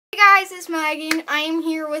Hey guys, it's Megan. I am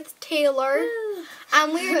here with Taylor,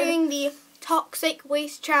 and we are doing the toxic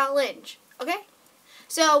waste challenge. Okay?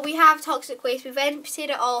 So we have toxic waste. We've emptied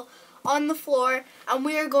it all on the floor, and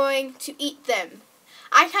we are going to eat them.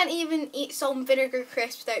 I can't even eat salt and vinegar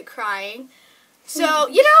crisps without crying. So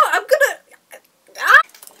you know, I'm gonna.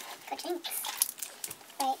 Good drinks.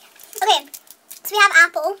 Right. Okay. So we have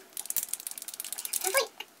apple.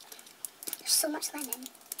 There's so much lemon.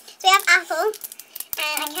 So we have apple.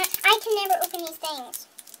 And I can never open these things.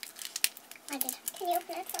 I did. Can you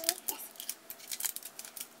open it for me? Yes.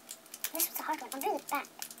 This was a hard one. I'm really bad.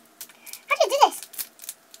 How do you do this?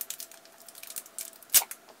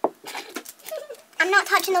 I'm not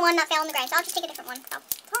touching the one that fell on the ground, so I'll just take a different one. Oh,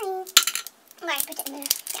 sorry. Okay, put it in there.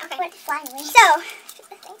 Yeah, okay. Went flying away.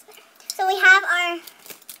 So we have our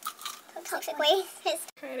toxic waste.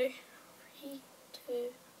 Ready? 3,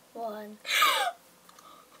 2, 1.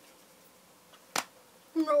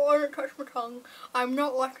 I'm not letting it touch my tongue. I'm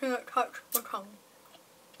not letting it touch my tongue.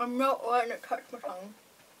 I'm not letting it touch my tongue.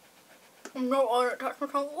 I'm not letting it touch my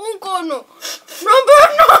tongue. Oh god, no! No!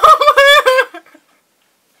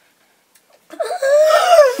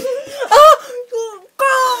 Oh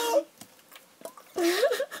god!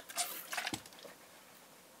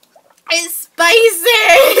 It's spicy!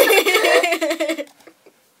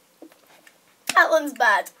 That one's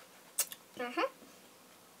bad.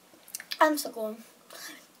 I'm so going.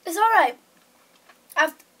 It's alright.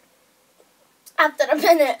 After a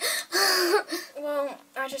minute. Well,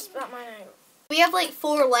 I just spat mine out. We have like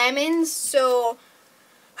 4 lemons, so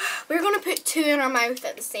we're going to put 2 in our mouth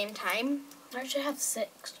at the same time. I should have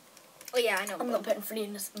 6. Oh yeah, I know. I'm not putting 3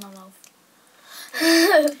 in my mouth.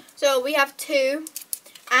 So we have 2,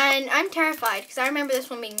 and I'm terrified because I remember this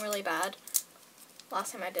one being really bad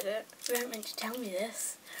last time I did it. You weren't meant to tell me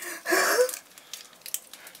this.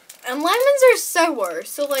 And lemons are sour,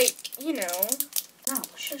 so like, you know. No,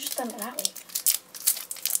 we should have just done it that way.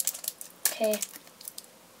 Okay.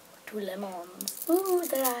 2 lemons. Ooh,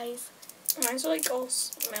 their eyes. Mine's are like all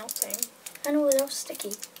melting. I know, they're all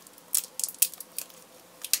sticky.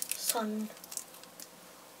 Sun.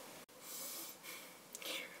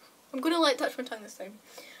 I'm gonna let it touch my tongue this time.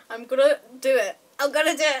 I'm gonna do it. I'm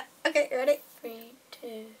gonna do it. Okay, ready? 3,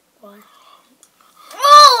 2, 1.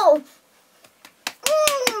 Oh!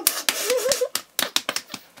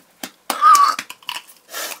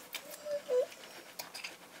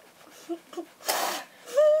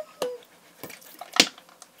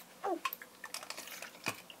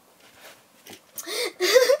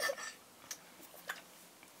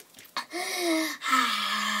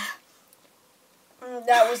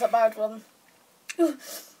 That was a bad one. Good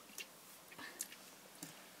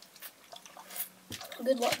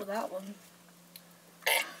luck with that one.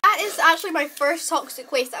 That is actually my first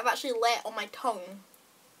toxic waste that I've actually let on my tongue.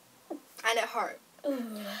 And it hurt.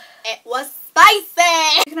 Ooh. It was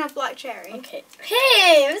spicy! You can have black cherry. Okay.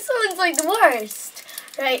 Hey, this one's like the worst.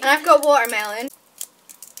 Right. And I've got watermelon.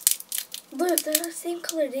 Look, they're the same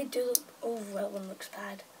colour. They do look. Oh, that one looks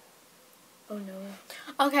bad. Oh no.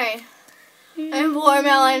 Okay. I have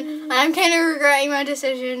watermelon, and I'm kind of regretting my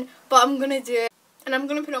decision, but I'm gonna do it. And I'm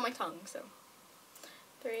gonna put it on my tongue, so.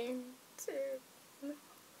 3, 2, 1.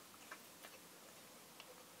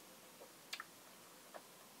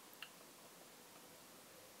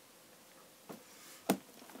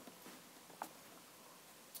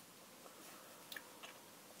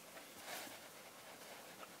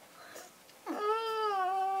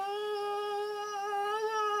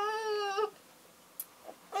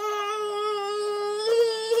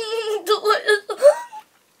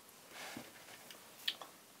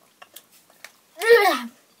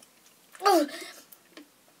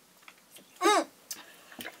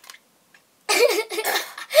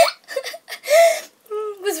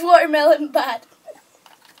 Was watermelon bad?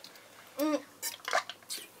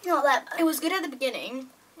 Not that bad. It was good at the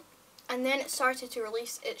beginning, and then it started to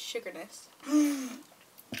release its sugarness. And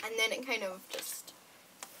then it kind of just...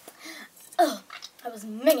 Oh, that was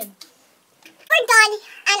minging. We're done,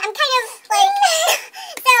 and I'm kind of like,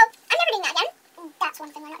 so I'm never doing that again. That's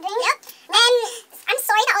one thing we're not doing. Yep. I'm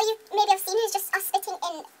sorry that all you maybe have seen is just us spitting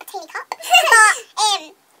in a tiny cup. But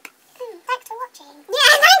thanks for watching.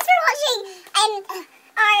 Yeah, thanks for watching.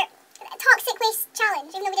 Our toxic waste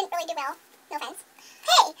challenge, even though we didn't really do well. No offense.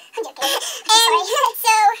 Hey, I'm joking. Sorry.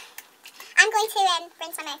 So I'm going to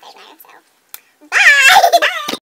rinse my mouth out now. So bye. Bye.